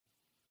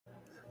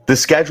The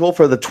schedule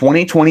for the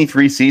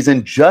 2023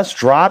 season just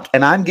dropped,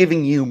 and I'm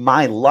giving you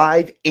my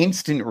live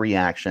instant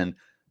reaction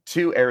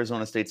to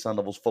Arizona State Sun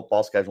Devils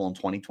football schedule in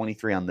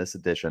 2023 on this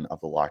edition of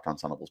the Locked On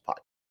Sun Devils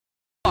podcast.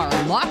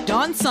 Are Locked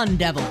On Sun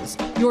Devils,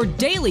 your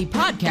daily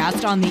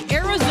podcast on the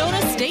Arizona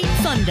State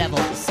Sun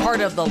Devils,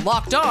 part of the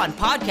Locked On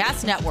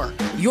Podcast Network,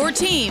 your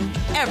team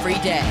every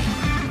day.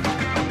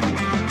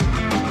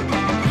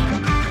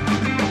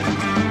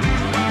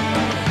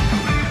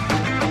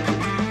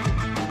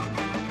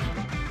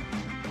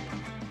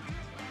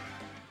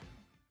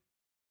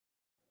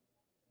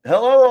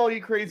 Hello, all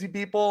you crazy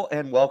people,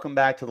 and welcome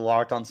back to the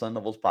Locked On Sun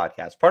Devils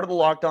podcast, part of the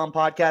Locked On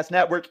Podcast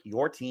Network,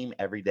 your team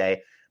every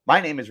day.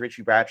 My name is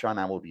Richie Bradshaw, and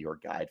I will be your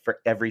guide for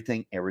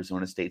everything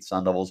Arizona State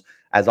Sun Devils.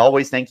 As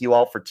always, thank you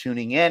all for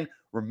tuning in.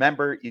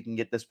 Remember, you can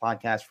get this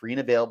podcast free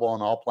and available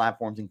on all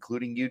platforms,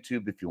 including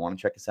YouTube, if you want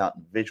to check us out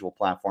in visual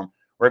platform.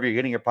 Wherever you're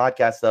getting your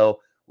podcast,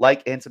 though,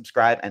 like and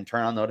subscribe and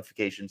turn on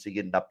notifications so you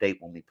get an update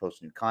when we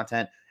post new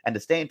content. And to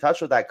stay in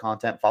touch with that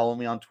content, follow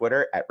me on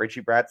Twitter at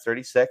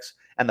RichieBrad36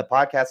 and the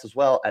podcast as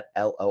well at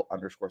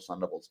LO_Sun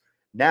Devils.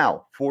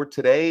 Now, for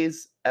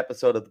today's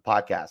episode of the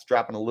podcast,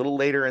 dropping a little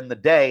later in the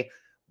day,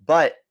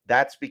 but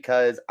that's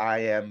because I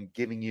am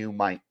giving you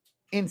my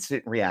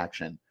instant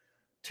reaction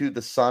to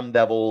the Sun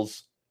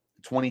Devils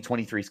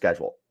 2023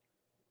 schedule.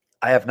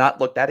 I have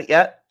not looked at it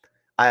yet.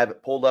 I have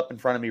it pulled up in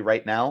front of me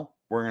right now.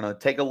 We're going to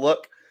take a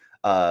look.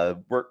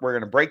 We're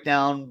going to break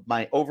down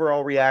my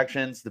overall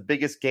reactions, the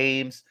biggest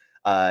games,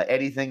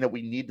 anything that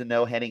we need to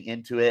know heading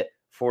into it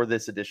for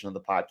this edition of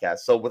the podcast.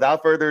 So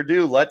without further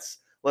ado, let's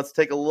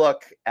take a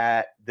look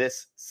at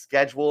this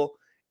schedule,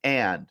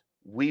 and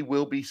we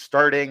will be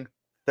starting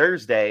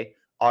Thursday,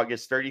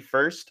 August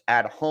 31st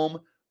at home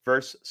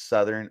versus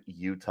Southern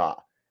Utah.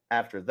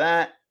 After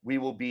that, we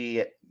will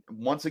be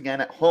once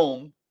again at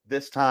home,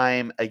 this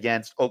time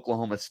against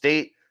Oklahoma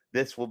State.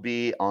 This will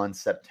be on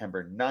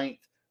September 9th.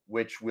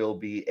 Which will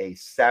be a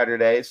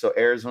Saturday. So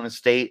Arizona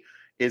State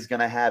is going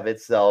to have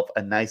itself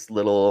a nice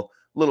little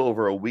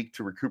over a week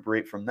to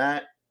recuperate from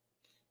that.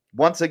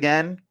 Once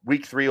again,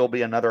 week 3 will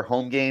be another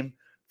home game.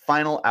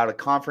 Final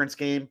out-of-conference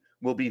game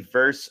will be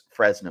versus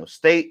Fresno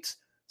State,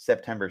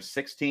 September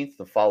 16th,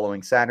 the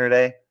following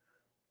Saturday.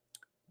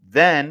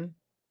 Then,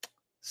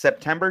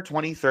 September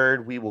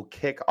 23rd, we will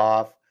kick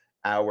off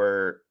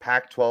our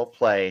Pac-12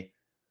 play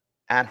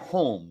at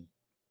home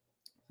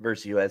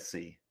versus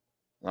USC.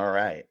 All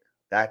right.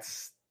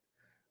 That's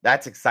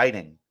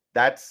exciting.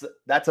 That's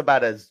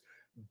about as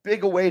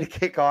big a way to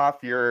kick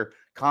off your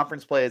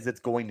conference play as it's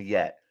going to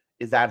get,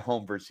 is at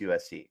home versus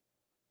USC.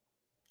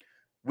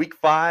 Week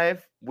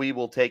 5, we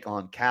will take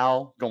on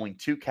Cal, going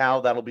to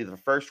Cal. That'll be the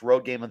first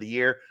road game of the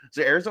year.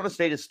 So Arizona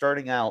State is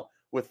starting out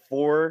with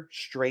 4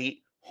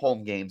 straight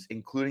home games,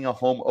 including a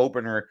home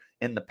opener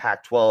in the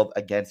Pac-12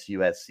 against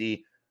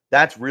USC.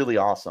 That's really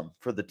awesome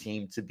for the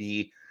team to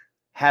be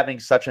having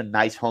such a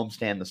nice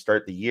homestand to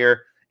start the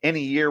year. In a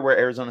year where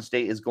Arizona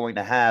State is going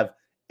to have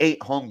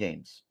 8 home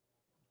games.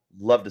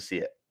 Love to see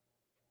it.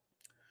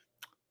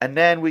 And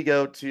then we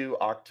go to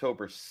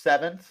October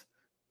 7th.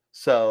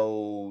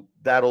 So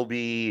that'll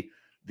be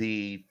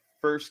the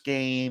first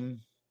game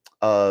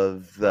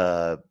of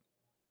the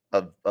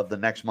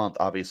next month,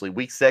 obviously.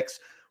 Week 6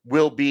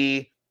 will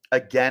be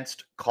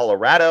against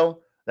Colorado.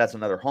 That's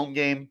another home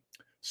game.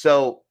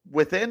 So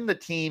within the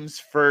team's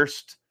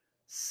first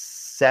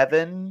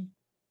 7,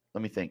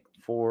 let me think,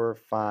 4,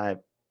 5,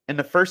 in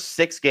the first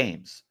 6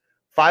 games,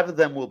 5 of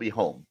them will be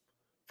home.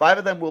 5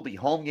 of them will be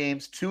home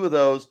games. 2 of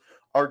those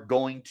are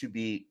going to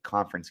be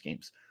conference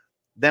games.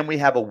 Then we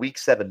have a week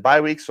 7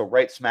 bye week, so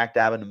right smack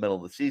dab in the middle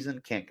of the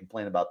season. Can't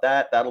complain about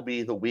that. That'll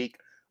be the week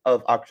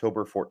of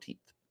October 14th.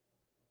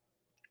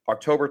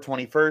 October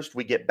 21st,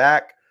 we get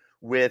back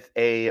with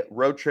a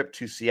road trip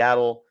to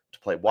Seattle to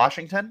play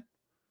Washington.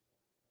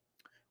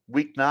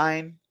 Week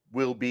 9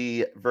 will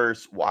be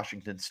versus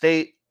Washington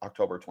State,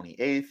 October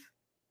 28th.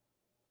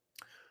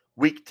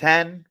 Week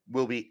 10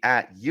 will be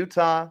at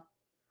Utah,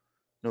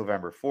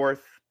 November 4th.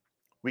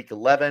 Week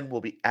 11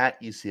 will be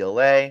at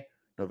UCLA,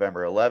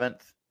 November 11th.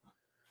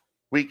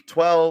 Week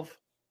 12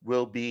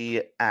 will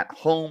be at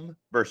home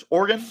versus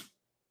Oregon.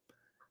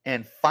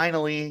 And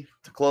finally,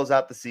 to close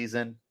out the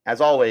season,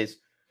 as always,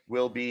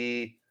 will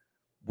be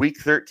Week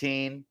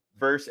 13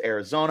 versus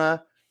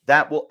Arizona.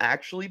 That will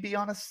actually be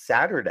on a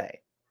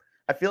Saturday.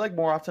 I feel like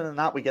more often than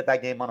not, we get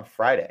that game on a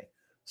Friday.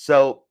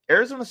 So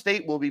Arizona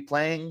State will be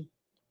playing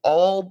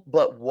all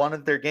but one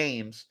of their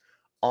games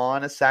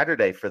on a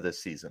Saturday for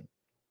this season.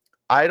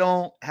 I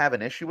don't have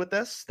an issue with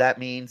this. That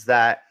means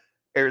that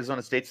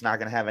Arizona State's not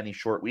going to have any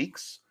short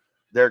weeks.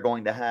 They're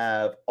going to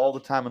have all the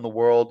time in the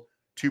world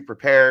to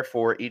prepare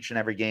for each and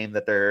every game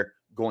that they're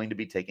going to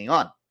be taking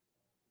on.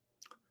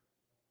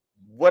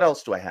 What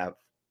else do I have?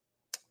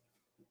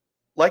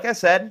 Like I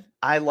said,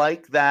 I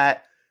like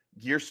that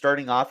you're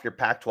starting off your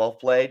Pac-12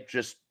 play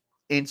just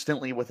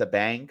instantly with a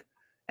bang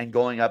and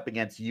going up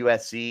against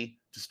USC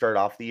to start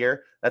off the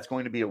year. That's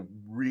going to be a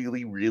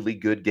really, really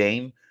good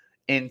game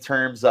in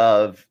terms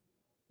of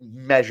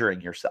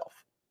measuring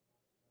yourself.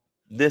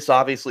 This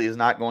obviously is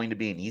not going to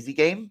be an easy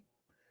game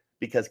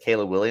because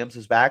Caleb Williams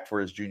is back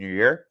for his junior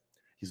year.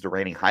 He's the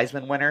reigning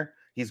Heisman winner.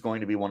 He's going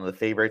to be one of the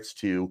favorites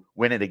to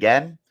win it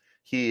again.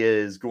 He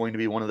is going to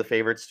be one of the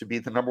favorites to be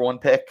the number one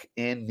pick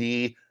in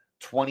the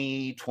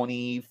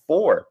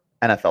 2024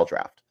 NFL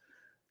draft.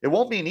 It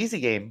won't be an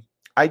easy game.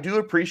 I do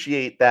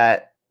appreciate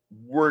that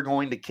we're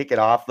going to kick it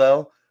off,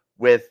 though,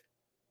 with,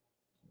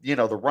 the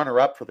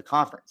runner-up for the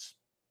conference.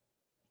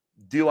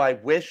 Do I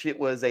wish it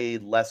was a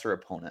lesser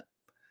opponent?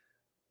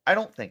 I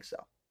don't think so.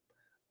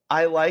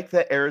 I like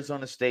that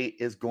Arizona State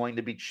is going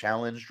to be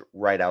challenged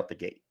right out the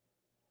gate.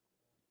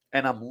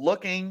 And I'm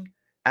looking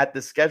at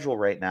the schedule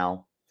right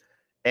now,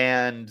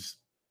 and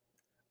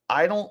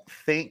I don't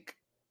think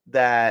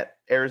that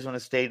Arizona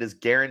State is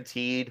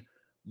guaranteed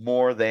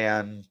more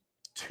than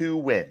 2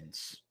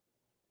 wins.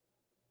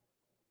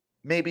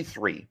 Maybe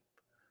 3.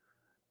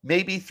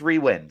 Maybe 3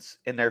 wins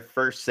in their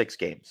first 6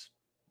 games.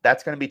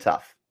 That's going to be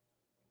tough.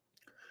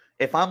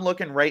 If I'm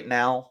looking right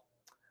now,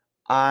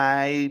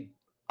 I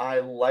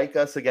like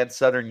us against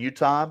Southern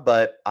Utah,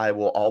 but I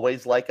will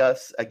always like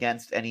us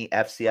against any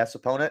FCS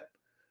opponent.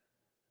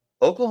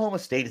 Oklahoma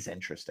State is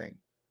interesting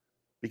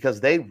because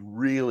they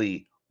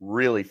really,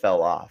 really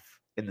fell off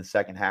in the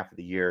second half of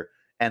the year,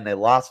 and they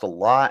lost a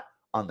lot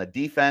on the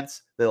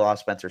defense. They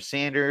lost Spencer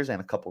Sanders and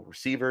a couple of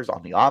receivers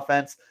on the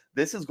offense.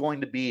 This is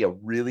going to be a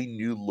really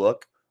new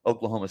look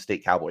Oklahoma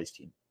State Cowboys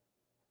team.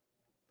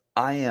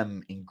 I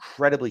am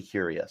incredibly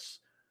curious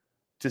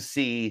to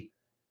see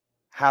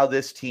how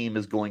this team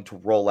is going to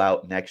roll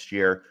out next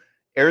year.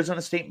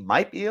 Arizona State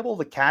might be able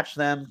to catch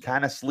them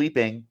kind of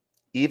sleeping,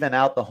 even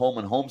out the home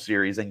and home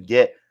series, and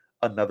get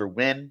another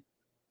win.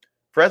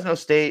 Fresno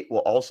State will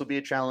also be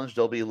a challenge.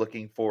 They'll be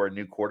looking for a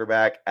new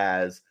quarterback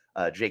as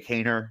Jake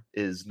Haener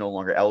is no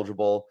longer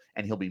eligible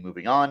and he'll be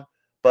moving on.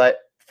 But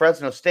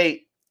Fresno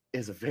State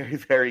is a very,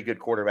 very good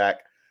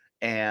quarterback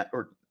is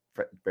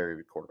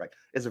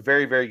a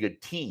very, very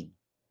good team.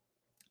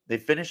 They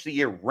finished the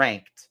year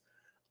ranked.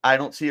 I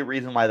don't see a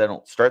reason why they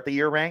don't start the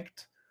year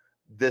ranked.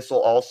 This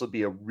will also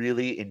be a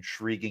really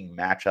intriguing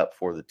matchup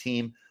for the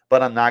team,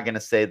 but I'm not going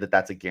to say that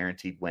that's a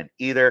guaranteed win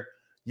either.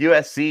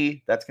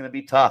 USC, that's going to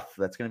be tough.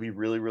 That's going to be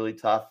really, really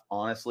tough.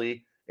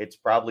 Honestly, it's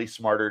probably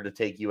smarter to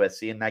take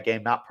USC in that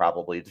game. Not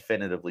probably,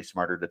 definitively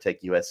smarter to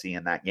take USC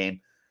in that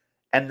game.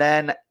 And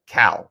then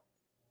Cal.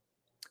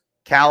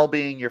 Cal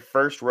being your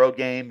first road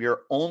game,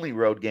 your only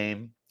road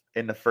game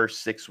in the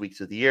first 6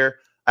 weeks of the year.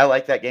 I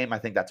like that game. I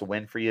think that's a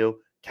win for you.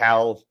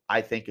 Cal,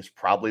 I think, is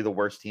probably the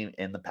worst team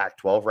in the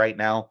Pac-12 right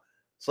now.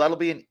 So that'll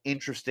be an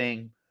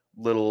interesting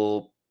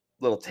little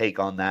take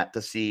on that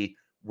to see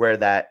where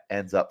that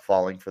ends up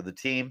falling for the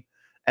team.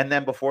 And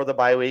then before the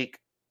bye week,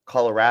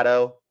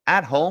 Colorado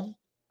at home.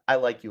 I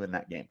like you in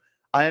that game.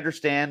 I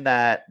understand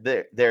that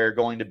they're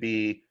going to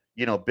be,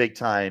 big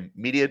time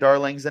media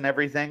darlings and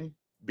everything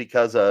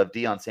because of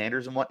Deion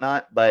Sanders and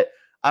whatnot, but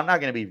I'm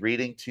not going to be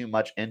reading too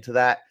much into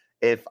that.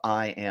 If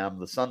I am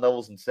the Sun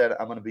Devils, instead,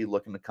 I'm going to be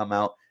looking to come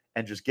out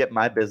and just get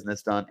my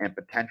business done and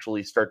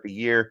potentially start the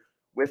year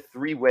with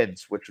 3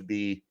 wins, which would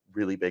be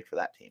really big for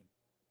that team.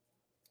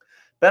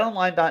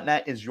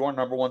 BetOnline.net is your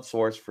number one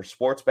source for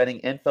sports betting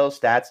info,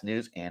 stats,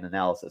 news, and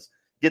analysis.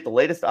 Get the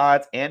latest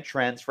odds and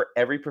trends for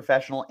every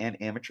professional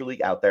and amateur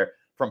league out there,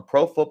 from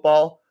pro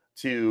football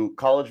to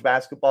college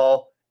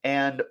basketball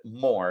and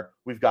more.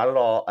 We've got it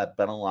all at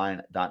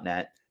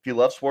BetOnline.net. If you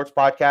love sports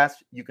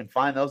podcasts, you can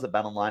find those at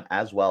BetOnline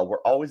as well.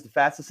 We're always the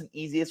fastest and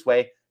easiest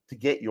way to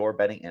get your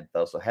betting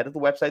info. So head to the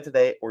website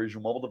today or use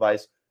your mobile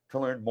device to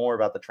learn more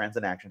about the trends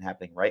and action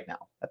happening right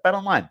now at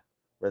BetOnline,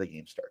 where the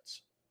game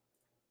starts.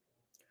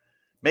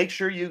 Make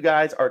sure you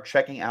guys are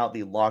checking out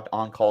the Locked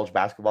On College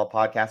Basketball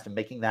podcast and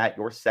making that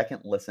your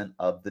second listen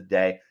of the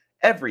day,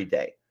 every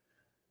day.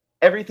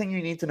 Everything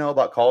you need to know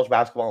about college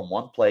basketball in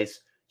one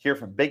place. Hear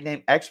from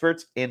big-name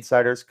experts,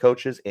 insiders,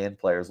 coaches, and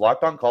players.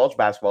 Locked On College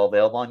Basketball,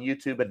 available on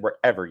YouTube and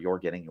wherever you're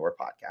getting your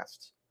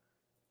podcasts.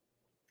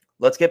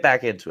 Let's get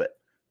back into it.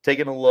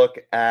 Taking a look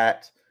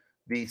at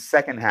the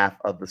second half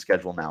of the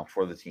schedule now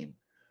for the team.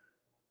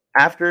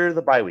 After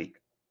the bye week,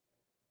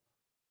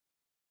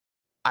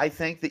 I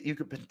think that you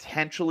could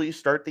potentially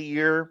start the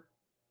year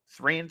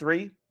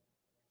 3-3.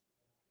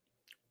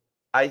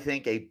 I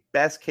think a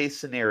best case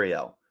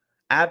scenario,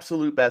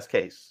 absolute best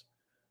case,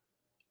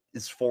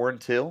 is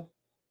 4-2,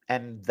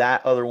 and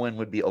that other win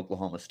would be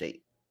Oklahoma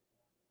State.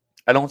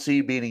 I don't see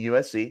you beating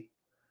USC,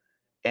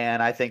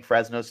 and I think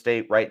Fresno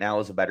State right now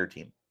is a better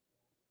team.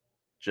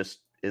 Just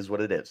is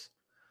what it is.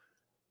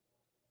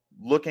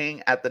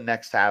 Looking at the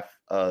next half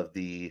of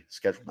the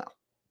schedule now.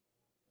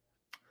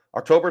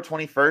 October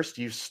 21st,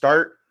 you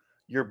start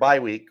your bye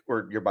week.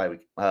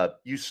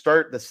 You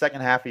start the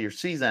second half of your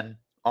season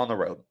on the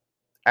road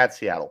at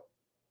Seattle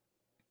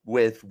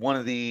with one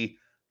of the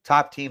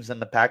top teams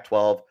in the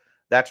Pac-12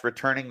 that's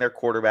returning their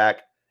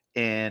quarterback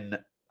in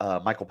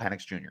Michael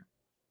Penix Jr.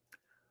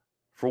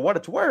 For what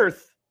it's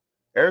worth,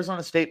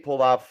 Arizona State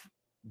pulled off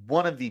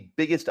one of the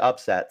biggest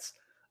upsets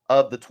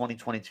of the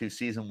 2022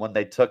 season when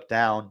they took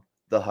down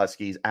the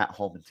Huskies at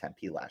home in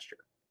Tempe last year.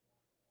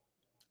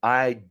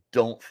 I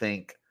don't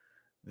think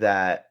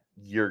that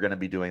you're going to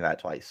be doing that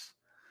twice.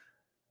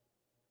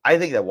 I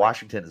think that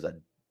Washington is a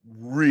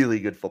really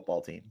good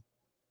football team.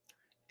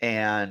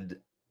 And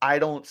I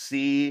don't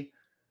see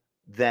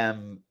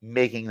them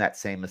making that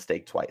same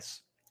mistake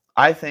twice.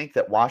 I think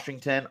that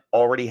Washington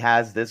already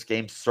has this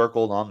game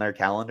circled on their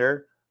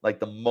calendar. Like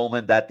the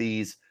moment that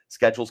these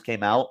schedules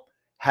came out,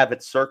 have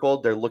it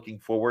circled. They're looking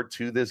forward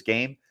to this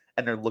game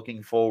and they're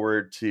looking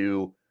forward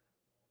to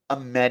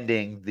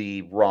amending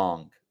the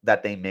wrong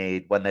that they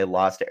made when they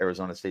lost to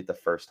Arizona State the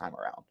first time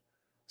around.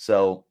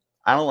 So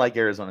I don't like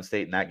Arizona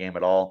State in that game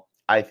at all.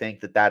 I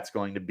think that that's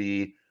going to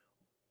be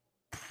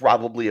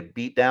probably a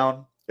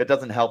beatdown. It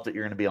doesn't help that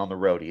you're going to be on the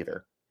road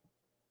either.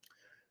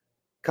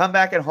 Come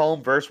back at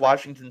home versus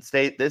Washington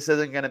State. This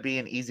isn't going to be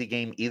an easy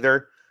game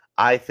either.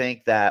 I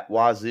think that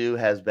Wazoo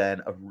has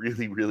been a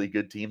really, really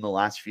good team the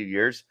last few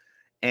years,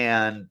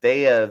 and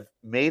they have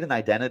made an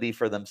identity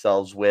for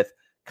themselves with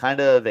kind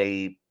of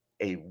a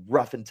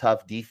rough and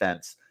tough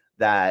defense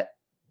that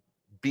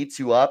beats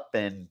you up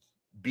and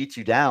beats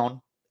you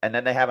down, and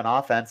then they have an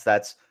offense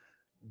that's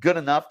good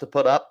enough to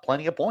put up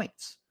plenty of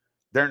points.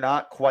 They're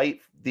not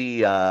quite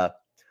the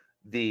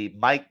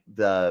Mike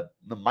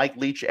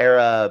Leach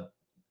era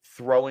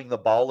throwing the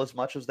ball as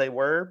much as they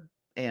were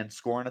and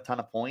scoring a ton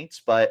of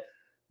points, but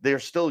they're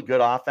still a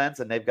good offense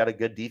and they've got a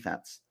good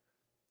defense.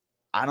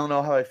 I don't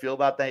know how I feel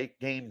about that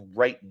game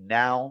right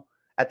now.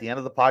 At the end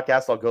of the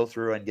podcast, I'll go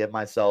through and give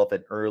myself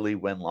an early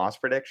win-loss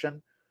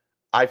prediction.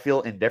 I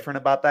feel indifferent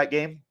about that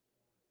game.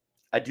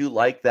 I do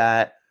like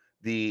that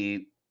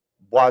the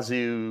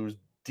Wazoo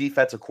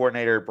defensive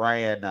coordinator,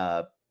 Brian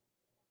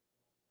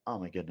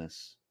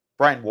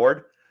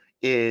Ward,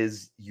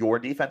 is your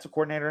defensive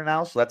coordinator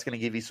now. So that's going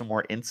to give you some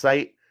more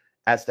insight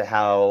as to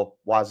how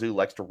Wazoo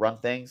likes to run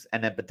things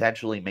and then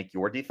potentially make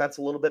your defense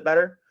a little bit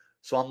better.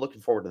 So I'm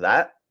looking forward to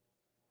that.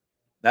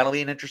 That'll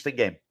be an interesting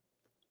game.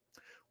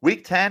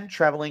 Week 10,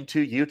 traveling to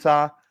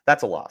Utah,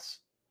 that's a loss.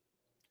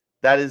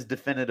 That is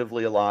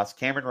definitively a loss.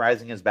 Cameron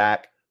Rising is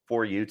back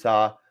for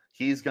Utah.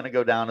 He's going to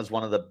go down as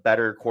one of the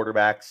better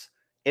quarterbacks,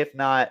 if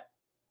not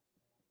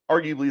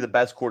arguably the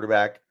best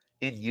quarterback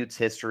in Utes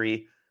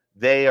history.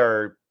 They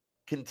are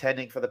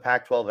contending for the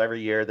Pac-12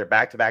 every year. They're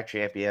back-to-back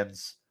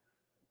champions.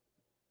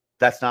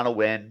 That's not a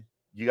win.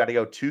 You got to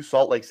go to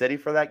Salt Lake City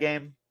for that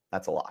game.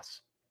 That's a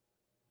loss.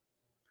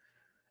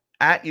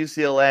 At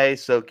UCLA,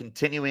 so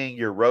continuing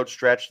your road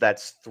stretch,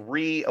 that's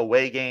 3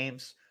 away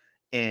games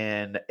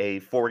in a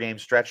 4-game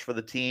stretch for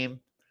the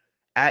team.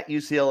 At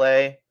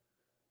UCLA,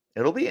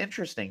 it'll be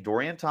interesting.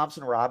 Dorian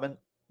Thompson-Robinson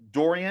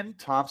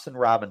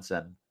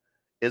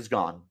is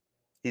gone.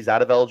 He's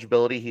out of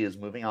eligibility. He is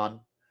moving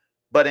on.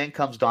 But in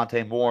comes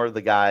Dante Moore,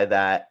 the guy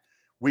that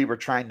we were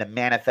trying to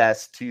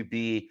manifest to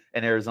be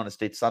an Arizona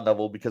State Sun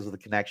Devil because of the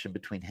connection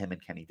between him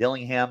and Kenny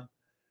Dillingham.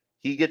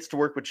 He gets to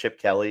work with Chip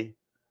Kelly.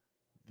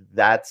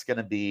 That's going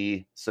to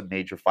be some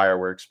major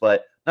fireworks.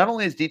 But not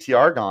only is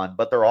DTR gone,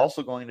 but they're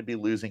also going to be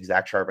losing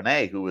Zach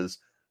Charbonnet, who was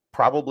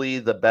probably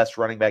the best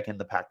running back in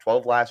the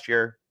Pac-12 last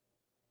year.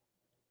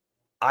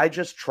 I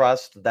just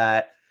trust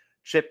that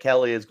Chip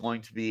Kelly is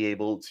going to be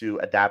able to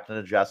adapt and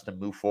adjust and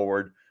move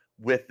forward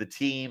with the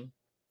team.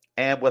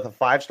 And with a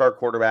 5-star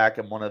quarterback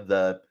and one of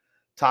the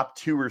top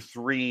 2 or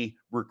 3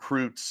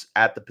 recruits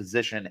at the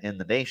position in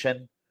the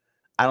nation,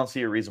 I don't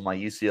see a reason why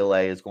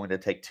UCLA is going to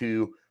take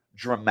too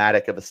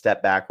dramatic of a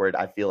step backward.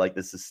 I feel like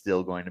this is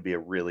still going to be a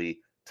really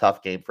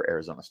tough game for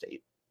Arizona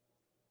State.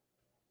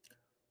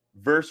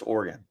 Versus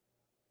Oregon.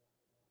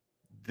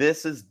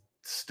 This is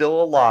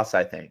still a loss,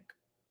 I think.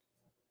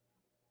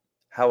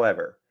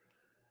 However,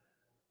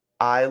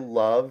 I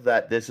love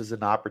that this is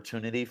an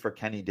opportunity for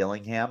Kenny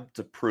Dillingham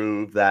to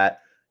prove that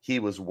he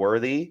was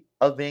worthy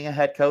of being a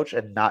head coach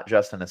and not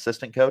just an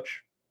assistant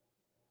coach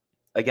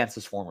against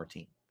his former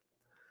team.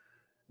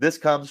 This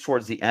comes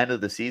towards the end of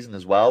the season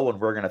as well, when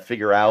we're going to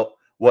figure out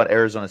what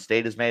Arizona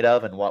State is made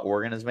of and what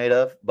Oregon is made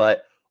of.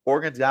 But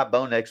Oregon's got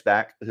Bo Nix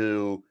back,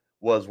 who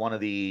was one of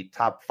the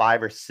top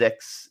 5 or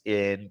 6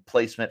 in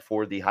placement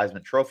for the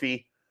Heisman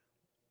Trophy.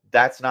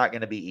 That's not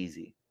going to be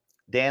easy.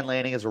 Dan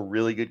Lanning is a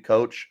really good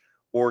coach.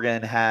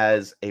 Oregon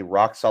has a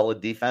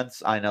rock-solid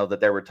defense. I know that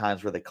there were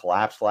times where they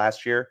collapsed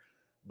last year,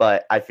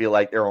 but I feel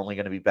like they're only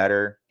going to be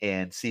better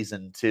in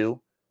season 2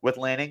 with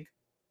Lanning.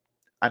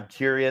 I'm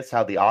curious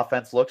how the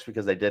offense looks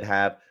because they did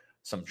have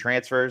some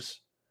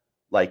transfers,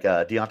 like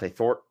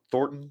Deontay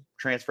Thornton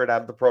transferred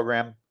out of the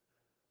program.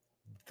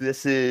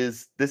 This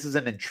is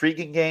an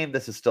intriguing game.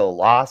 This is still a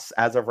loss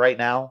as of right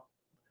now.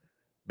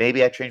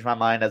 Maybe I change my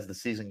mind as the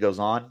season goes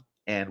on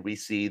and we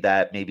see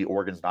that maybe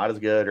Oregon's not as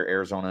good or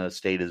Arizona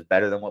State is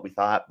better than what we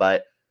thought.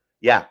 But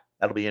yeah,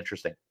 that'll be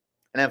interesting.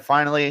 And then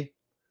finally,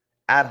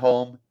 at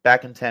home,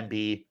 back in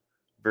Tempe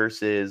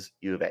versus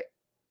U of A.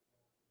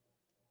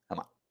 Come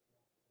on.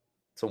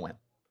 It's a win.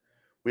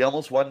 We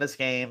almost won this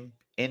game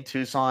in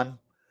Tucson.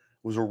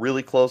 It was a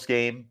really close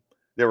game.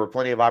 There were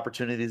plenty of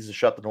opportunities to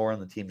shut the door,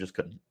 and the team just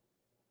couldn't.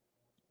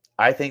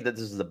 I think that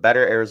this is a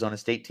better Arizona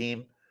State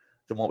team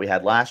than what we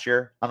had last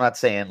year. I'm not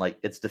saying like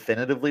it's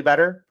definitively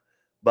better,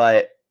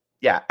 but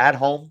yeah, at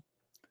home,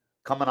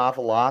 coming off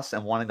a loss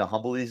and wanting to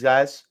humble these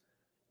guys,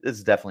 this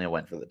is definitely a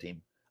win for the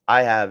team.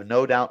 I have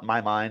no doubt in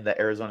my mind that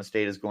Arizona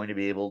State is going to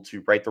be able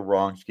to right the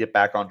wrongs, get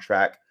back on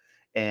track,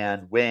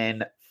 and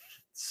win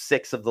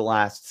 6 of the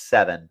last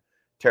 7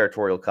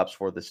 territorial cups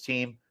for this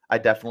team. I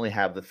definitely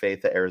have the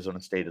faith that Arizona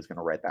State is going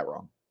to right that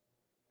wrong.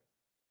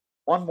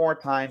 One more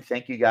time,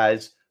 thank you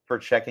guys for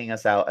checking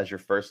us out as your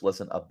first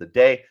listen of the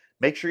day.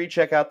 Make sure you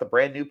check out the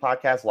brand new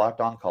podcast,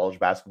 Locked On College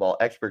Basketball.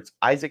 Experts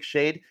Isaac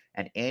Shade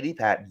and Andy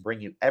Patton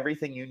bring you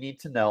everything you need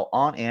to know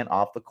on and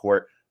off the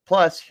court.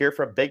 Plus, hear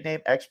from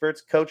big-name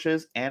experts,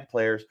 coaches, and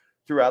players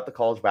throughout the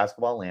college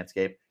basketball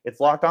landscape. It's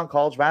Locked On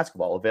College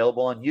Basketball,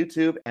 available on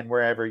YouTube and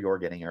wherever you're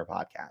getting your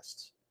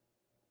podcasts.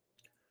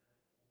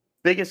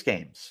 Biggest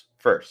games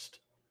first.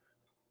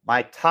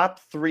 My top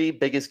 3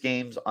 biggest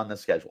games on the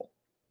schedule.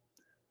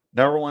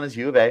 Number 1 is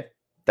U of A.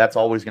 That's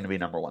always going to be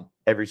number 1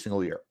 every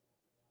single year.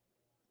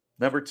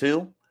 Number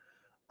 2,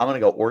 I'm going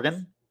to go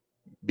Oregon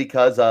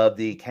because of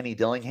the Kenny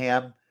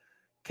Dillingham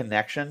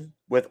connection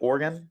with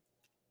Oregon.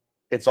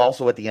 It's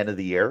also at the end of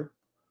the year.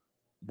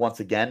 Once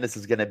again, this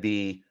is going to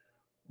be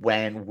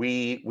when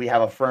we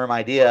have a firm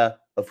idea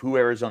of who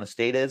Arizona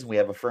State is, and we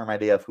have a firm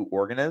idea of who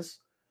Oregon is.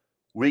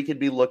 We could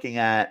be looking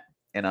at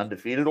an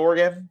undefeated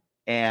Oregon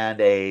and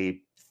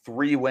a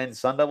 3-win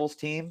Sun Devils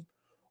team,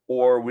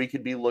 or we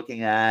could be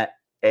looking at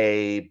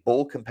a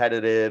bowl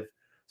competitive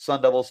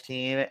Sun Devils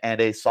team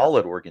and a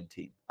solid Oregon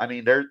team. I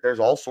mean, there's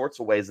all sorts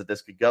of ways that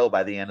this could go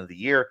by the end of the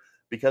year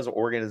because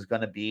Oregon is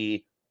going to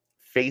be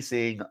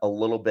facing a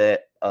little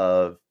bit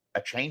of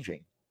a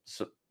changing.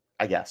 So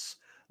I guess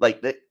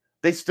like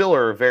they still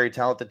are a very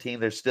talented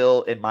team. They're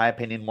still, in my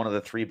opinion, one of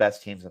the 3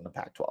 best teams in the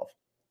Pac-12.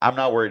 I'm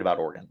not worried about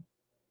Oregon,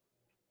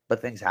 but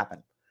things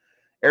happen.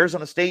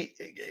 Arizona State,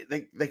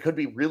 they could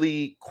be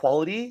really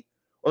quality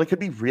or they could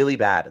be really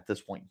bad at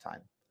this point in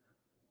time.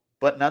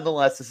 But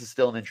nonetheless, this is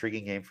still an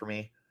intriguing game for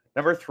me.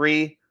 Number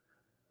 3,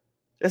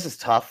 this is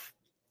tough.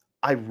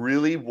 I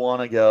really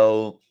want to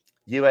go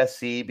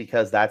USC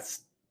because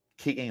that's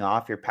kicking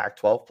off your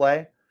Pac-12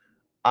 play.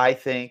 I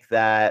think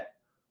that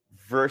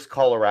versus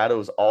Colorado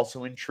is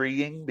also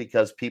intriguing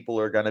because people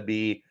are going to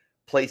be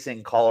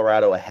placing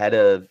Colorado ahead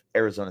of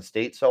Arizona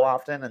State so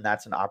often, and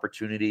that's an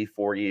opportunity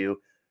for you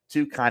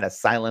to kind of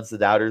silence the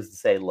doubters and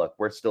say, look,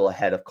 we're still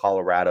ahead of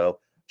Colorado.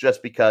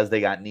 Just because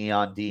they got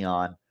Neon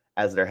Deion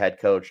as their head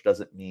coach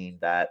doesn't mean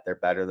that they're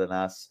better than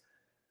us.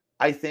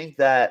 I think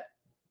that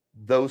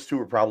those two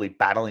are probably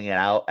battling it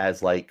out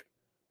as like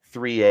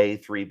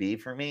 3A,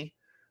 3B for me.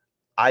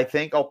 I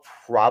think I'll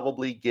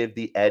probably give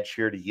the edge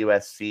here to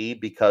USC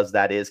because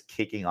that is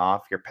kicking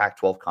off your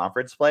Pac-12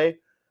 conference play.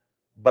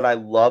 But I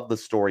love the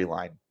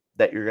storyline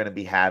that you're going to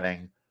be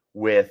having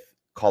with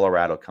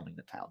Colorado coming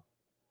to town.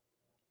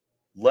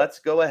 Let's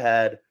go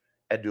ahead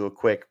and do a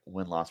quick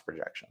win-loss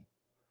projection.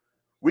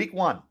 Week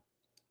 1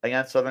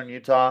 against Southern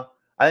Utah,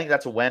 I think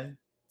that's a win.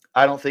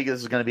 I don't think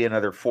this is going to be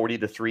another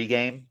 40-3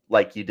 game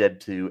like you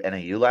did to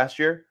NAU last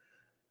year.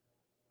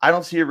 I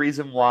don't see a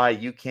reason why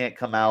you can't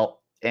come out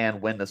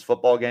and win this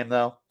football game,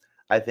 though.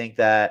 I think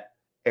that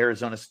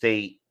Arizona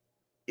State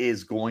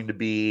is going to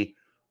be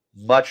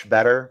much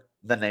better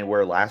than they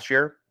were last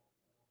year.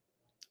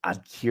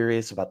 I'm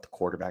curious about the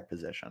quarterback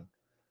position.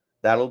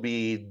 That'll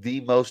be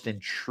the most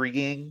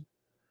intriguing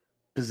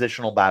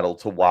positional battle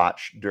to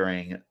watch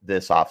during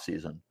this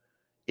offseason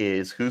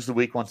is who's the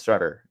week 1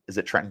 starter? Is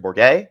it Trenton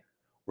Bourguet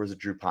or is it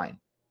Drew Pine?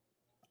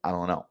 I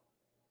don't know.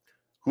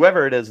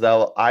 Whoever it is,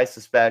 though, I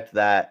suspect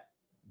that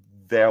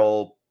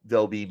they'll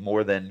be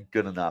more than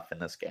good enough in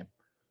this game.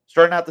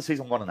 Starting out the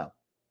season 1-0.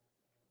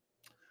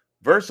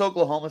 Versus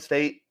Oklahoma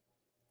State,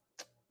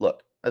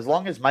 look, as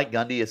long as Mike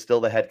Gundy is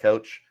still the head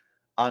coach,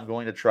 I'm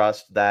going to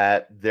trust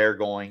that they're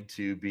going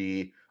to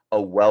be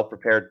a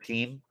well-prepared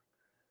team.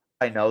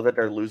 I know that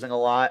they're losing a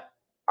lot.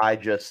 I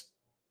just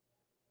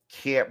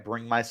can't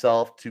bring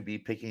myself to be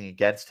picking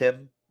against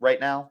him right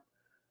now.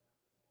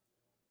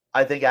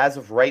 I think as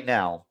of right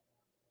now,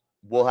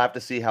 we'll have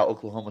to see how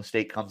Oklahoma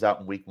State comes out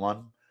in week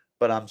 1,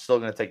 but I'm still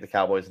going to take the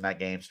Cowboys in that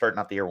game, starting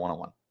out the year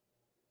 1-1.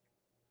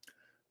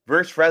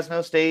 Versus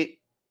Fresno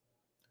State,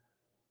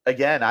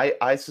 again,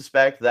 I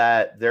suspect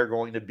that they're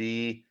going to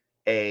be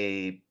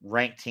a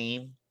ranked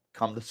team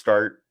come the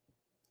start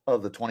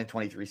of the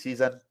 2023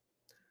 season.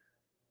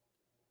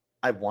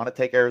 I want to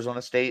take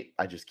Arizona State.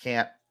 I just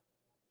can't.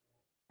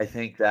 I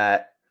think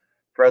that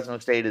Fresno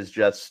State is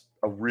just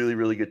a really,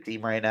 really good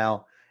team right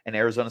now. And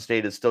Arizona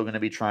State is still going to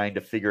be trying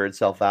to figure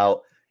itself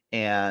out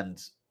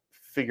and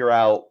figure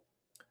out,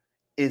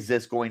 is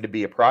this going to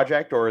be a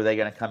project or are they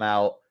going to come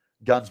out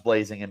guns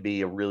blazing and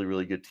be a really,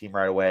 really good team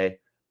right away?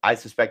 I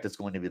suspect it's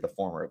going to be the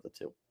former of the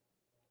two.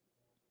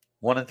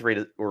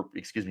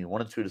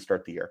 1-2 to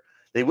start the year.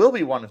 They will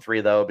be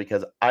 1-3 though,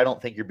 because I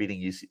don't think you're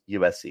beating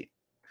USC.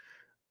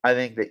 I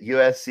think that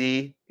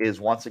USC is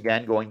once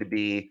again going to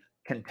be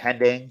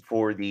contending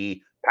for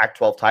the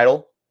Pac-12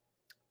 title.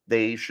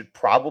 They should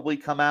probably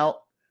come out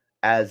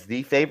as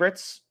the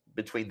favorites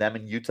between them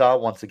and Utah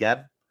once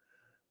again.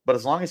 But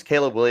as long as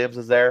Caleb Williams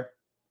is there,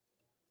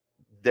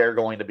 they're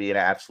going to be an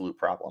absolute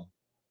problem.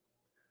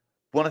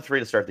 1-3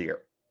 to start the year.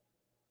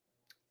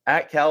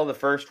 At Cal, the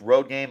first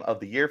road game of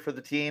the year for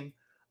the team.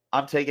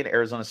 I'm taking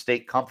Arizona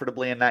State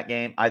comfortably in that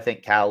game. I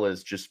think Cal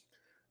is just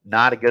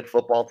not a good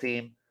football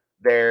team.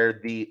 They're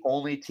the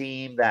only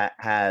team that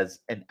has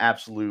an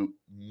absolute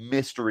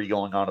mystery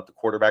going on at the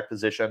quarterback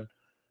position.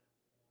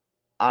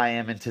 I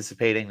am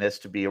anticipating this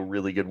to be a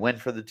really good win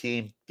for the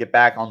team. Get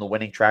back on the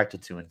winning track to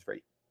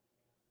 2-3.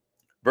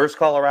 Versus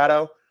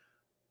Colorado,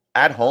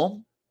 at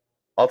home,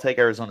 I'll take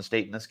Arizona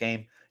State in this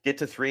game. Get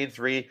to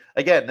 3-3.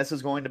 Again, this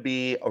is going to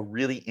be a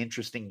really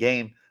interesting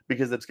game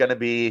because it's going to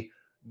be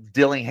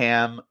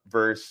Dillingham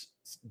versus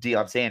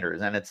Deion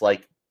Sanders. And it's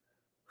like,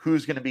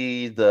 who's going to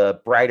be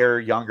the brighter,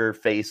 younger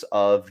face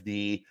of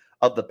the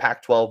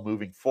Pac-12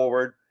 moving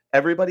forward?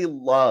 Everybody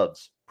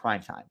loves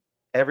primetime.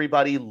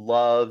 Everybody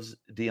loves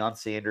Deion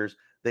Sanders.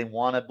 They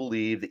want to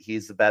believe that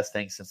he's the best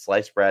thing since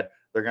sliced bread.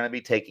 They're going to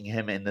be taking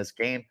him in this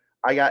game.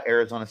 I got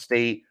Arizona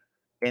State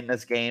in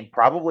this game,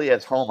 probably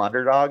as home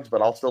underdogs,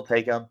 but I'll still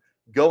take them.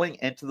 Going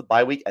into the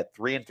bye week at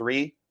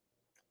 3-3,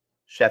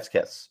 chef's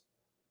kiss.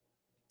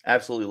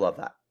 Absolutely love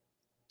that.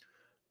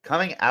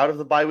 Coming out of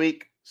the bye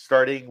week,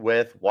 starting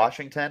with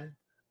Washington,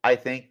 I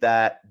think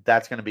that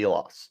that's going to be a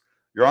loss.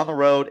 You're on the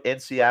road in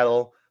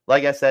Seattle.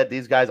 Like I said,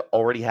 these guys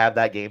already have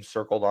that game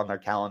circled on their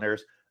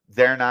calendars.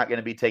 They're not going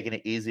to be taking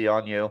it easy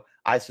on you.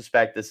 I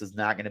suspect this is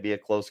not going to be a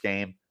close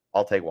game.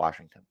 I'll take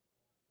Washington.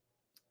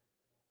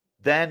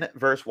 Then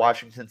versus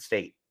Washington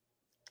State.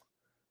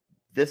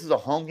 This is a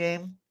home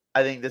game.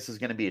 I think this is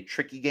going to be a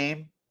tricky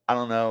game. I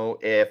don't know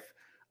if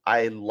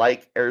I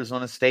like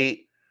Arizona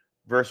State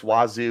versus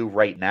Wazoo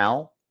right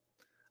now.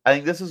 I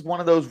think this is one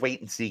of those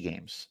wait and see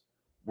games.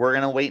 We're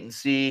going to wait and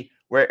see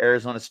where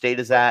Arizona State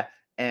is at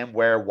and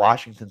where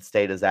Washington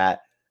State is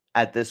at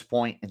this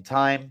point in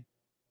time.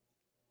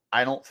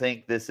 I don't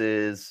think this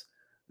is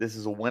a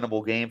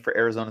winnable game for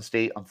Arizona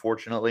State,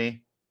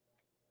 unfortunately,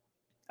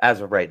 as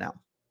of right now.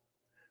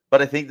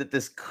 But I think that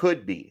this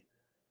could be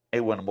a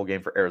winnable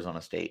game for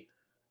Arizona State.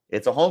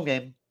 It's a home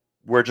game.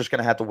 We're just going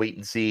to have to wait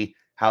and see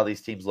how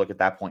these teams look at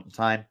that point in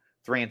time.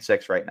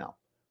 3-6 right now.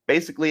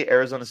 Basically,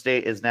 Arizona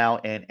State is now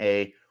in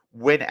a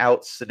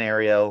win-out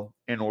scenario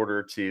in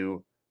order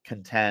to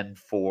contend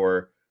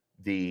for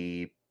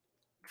a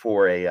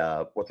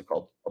what's it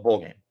called? A bowl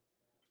game.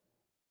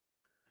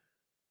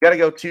 Got to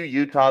go to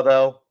Utah,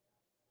 though,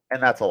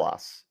 and that's a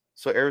loss.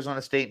 So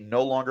Arizona State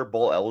no longer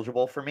bowl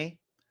eligible for me.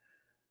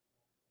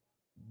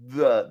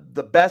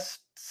 The best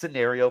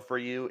scenario for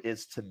you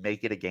is to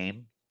make it a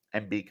game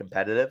and be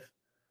competitive.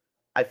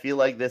 I feel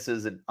like this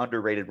is an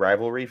underrated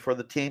rivalry for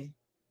the team,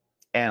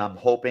 and I'm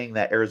hoping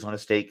that Arizona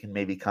State can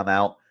maybe come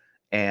out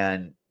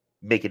and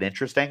make it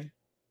interesting.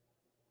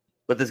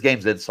 But this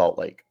game's in Salt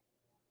Lake.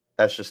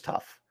 That's just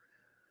tough.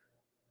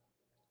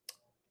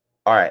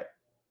 All right.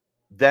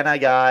 Then I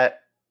got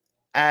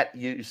at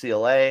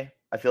UCLA.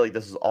 I feel like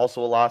this is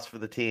also a loss for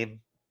the team.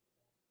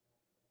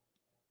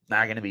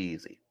 Not going to be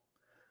easy.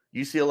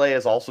 UCLA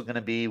is also going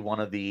to be one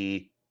of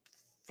the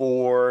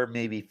 4,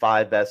 maybe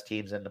 5 best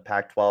teams in the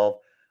Pac-12.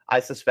 I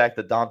suspect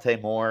that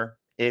Dante Moore,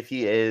 if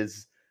he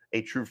is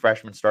a true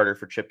freshman starter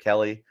for Chip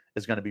Kelly,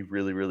 is going to be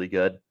really, really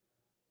good.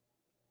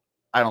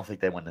 I don't think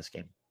they win this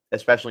game,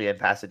 especially in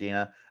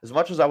Pasadena. As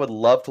much as I would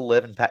love to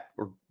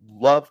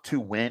love to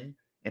win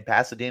in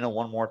Pasadena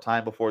one more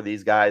time before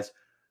these guys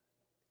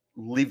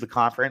leave the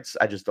conference,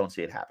 I just don't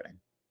see it happening.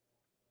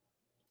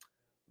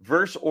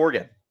 Versus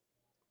Oregon,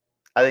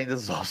 I think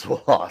this is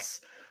also a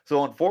loss.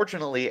 So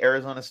unfortunately,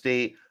 Arizona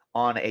State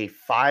on a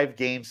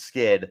 5-game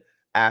skid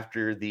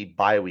after the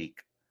bye week.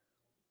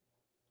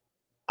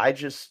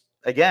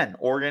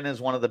 Oregon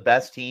is one of the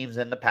best teams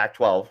in the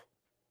Pac-12.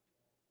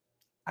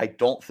 I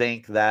don't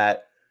think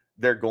that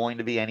they're going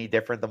to be any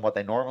different than what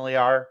they normally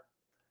are.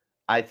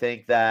 I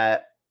think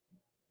that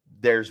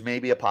there's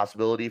maybe a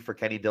possibility for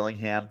Kenny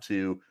Dillingham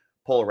to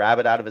pull a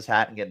rabbit out of his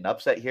hat and get an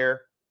upset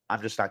here.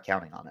 I'm just not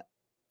counting on it.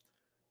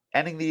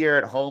 Ending the year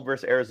at home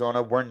versus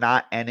Arizona, we're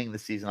not ending the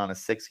season on a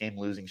 6-game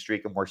losing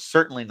streak, and we're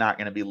certainly not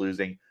going to be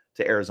losing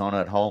to Arizona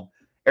at home.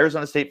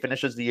 Arizona State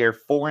finishes the year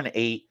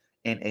 4-8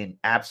 in an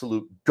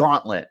absolute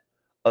gauntlet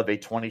of a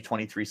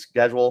 2023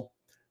 schedule.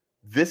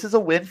 This is a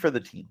win for the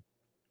team.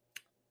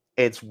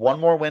 It's one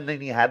more win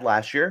than he had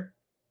last year.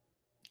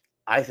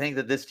 I think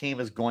that this team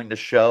is going to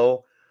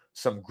show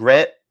some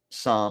grit,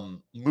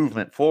 some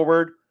movement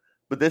forward,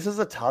 but this is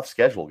a tough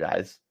schedule,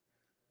 guys.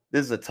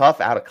 This is a tough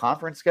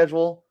out-of-conference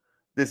schedule.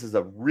 This is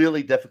a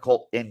really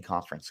difficult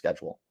in-conference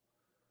schedule.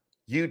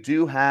 You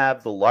do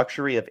have the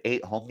luxury of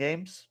 8 home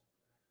games,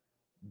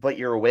 but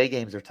your away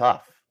games are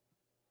tough.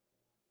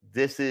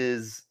 This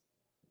is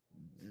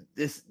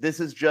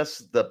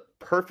just the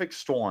perfect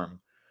storm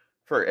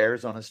for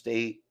Arizona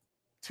State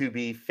to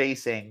be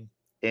facing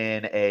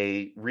in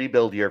a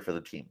rebuild year for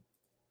the team.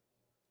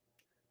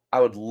 I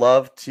would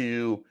love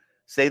to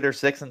say they're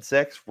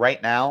 6-6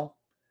 right now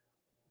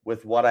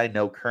with what I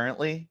know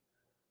currently.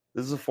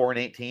 This is a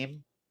 4-8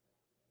 team.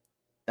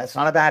 That's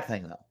not a bad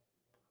thing, though.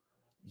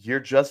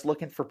 You're just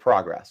looking for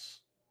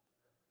progress.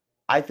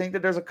 I think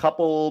that there's a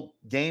couple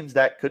games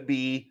that could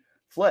be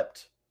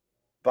flipped.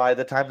 by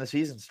the time the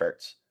season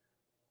starts.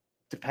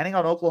 Depending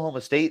on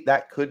Oklahoma State,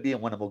 that could be a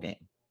winnable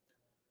game.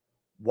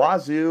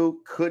 Wazoo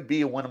could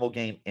be a winnable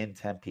game in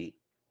Tempe.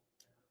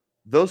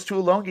 Those two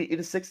alone get you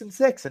to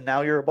 6-6, and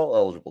now you're a bowl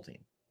eligible team.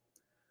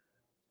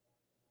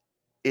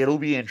 It'll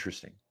be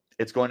interesting.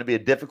 It's going to be a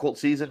difficult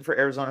season for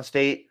Arizona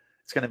State.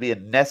 It's going to be a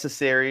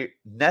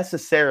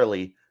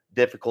necessarily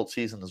difficult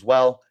season as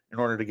well in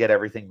order to get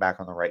everything back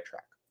on the right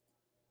track.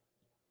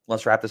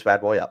 Let's wrap this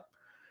bad boy up.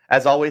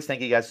 As always,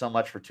 thank you guys so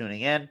much for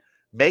tuning in.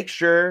 Make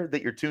sure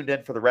that you're tuned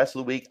in for the rest of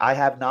the week. I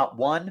have not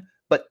one,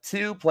 but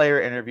 2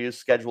 player interviews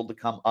scheduled to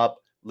come up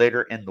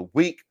later in the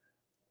week.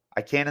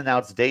 I can't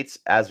announce dates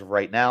as of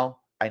right now.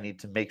 I need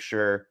to make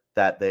sure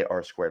that they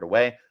are squared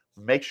away.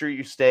 Make sure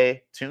you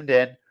stay tuned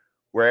in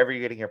wherever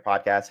you're getting your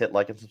podcast. Hit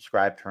like and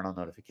subscribe, turn on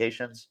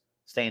notifications.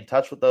 Stay in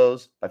touch with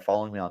those by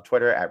following me on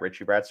Twitter at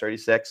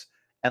RichieBrats36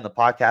 and the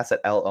podcast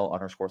at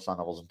LO_Sun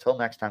Devils. Until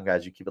next time,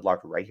 guys, you keep it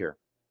locked right here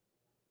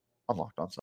on Locked On Sun.